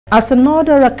As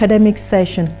another academic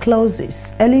session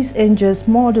closes, Elis Angels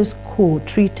Model School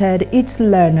treated its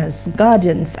learners,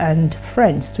 guardians and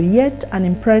friends to yet an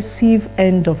impressive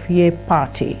end-of-year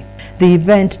party. The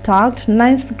event tagged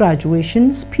 9th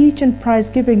Graduation Speech and Prize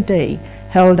Giving Day,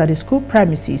 held at the school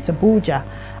premises, Abuja.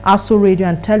 ASO radio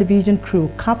and television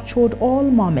crew captured all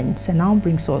moments and now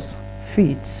brings us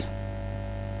feeds.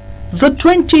 The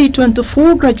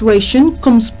 2024 graduation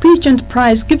cum speech and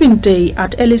prize giving day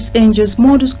at Elis Angels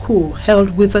Model School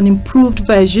held with an improved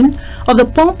version of the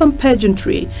pomp and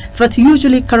pageantry that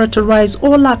usually characterize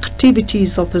all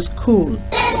activities of the school.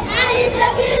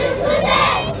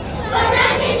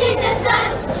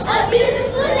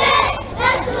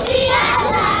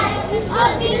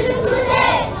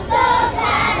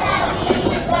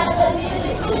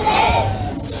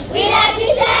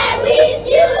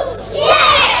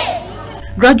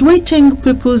 Graduating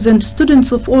pupils and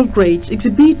students of all grades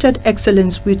exhibited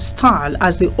excellence with style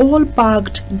as they all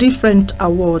bagged different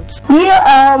awards. You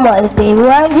all must be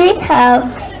wondering how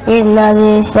this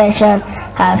lovely session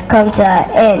has come to an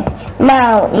end.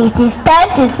 Now it is time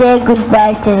to say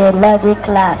goodbye to the lovely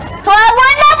class. To our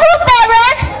wonderful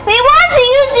parents, we want to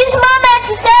use this moment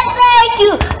to say thank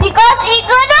you because it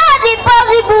could not be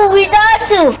possible without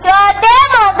you. To our dear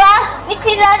mother,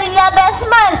 Mrs. Elizabeth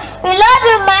Smart, we love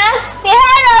you, ma'am. We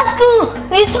head of school,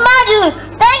 we smart you.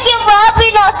 Thank you for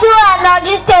helping us through our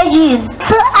knowledge stages.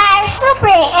 To our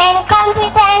super and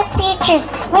competent teachers,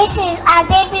 Mrs.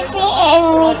 Adebisi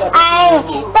and Miss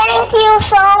Irene, thank you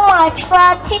so much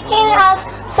for teaching us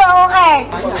so hard.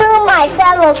 To my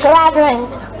fellow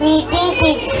graduates, we did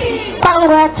it.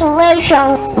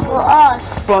 Congratulations to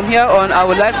us. From here on, I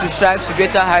would like to strive to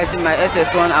greater heights in my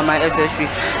SS1 and my SS3.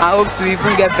 I hope to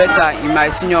even get better in my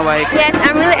senior YK. Yes,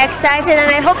 I'm really excited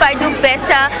and I hope I do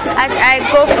better as I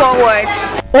go forward.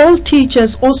 All teachers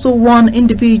also won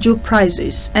individual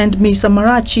prizes, and Ms.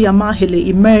 Amarachi Amahile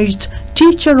emerged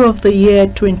Teacher of the Year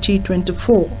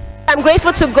 2024. I'm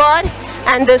grateful to God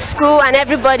and the school and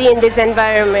everybody in this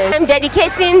environment. I'm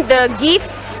dedicating the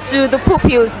gifts to the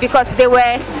pupils because they were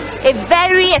a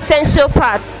very essential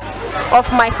part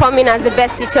of my coming as the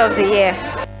best teacher of the year.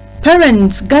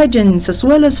 Parents, guardians, as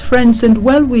well as friends and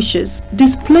well-wishers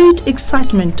displayed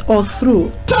excitement all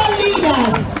through.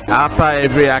 After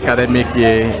every academic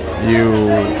year, you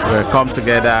come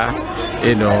together,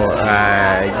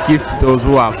 gift those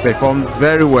who have performed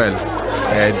very well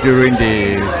during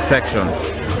the section,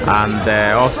 and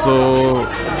also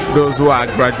those who are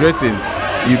graduating,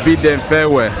 you bid them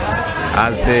farewell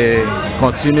as they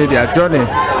continue their journey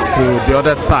to the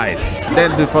other side.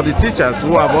 Then for the teachers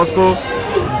who have also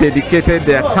dedicated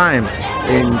their time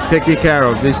in taking care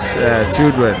of these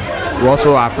children, we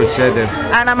also appreciate them.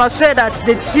 And I must say that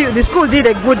the school did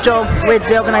a good job with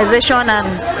the organization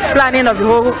and planning of the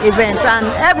whole event, and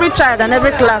every child and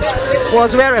every class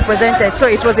was well represented, so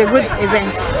it was a good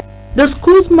event. The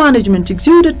school's management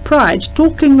exuded pride,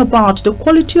 talking about the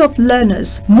quality of learners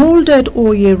molded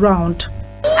all year round.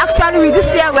 Actually,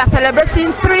 this year we are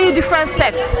celebrating 3 different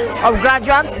sets of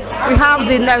graduates. We have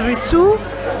the nursery 2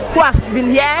 who have been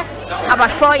here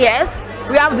about 4 years.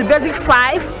 We have the basic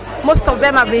 5. Most of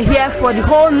them have been here for the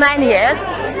whole 9 years.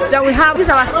 Then we have this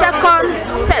our second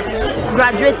set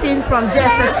graduating from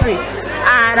JSS 3.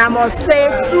 And I must say,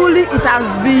 truly it has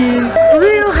been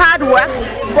real hard work,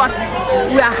 but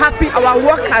we are happy our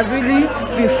work has really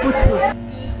been fruitful.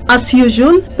 As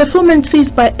usual, performances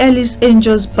by Elis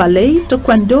Angels Ballet,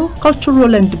 Taekwondo,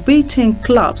 cultural and debating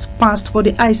clubs passed for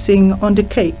the icing on the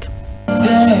cake.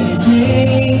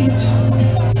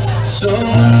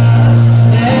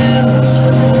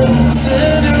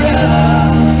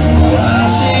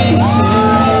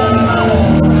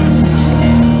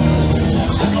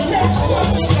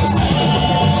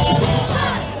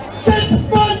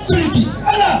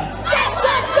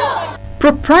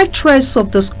 Proprietress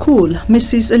of the school,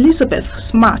 Mrs. Elizabeth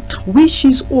Smart,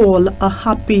 wishes all a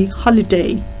happy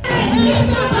holiday.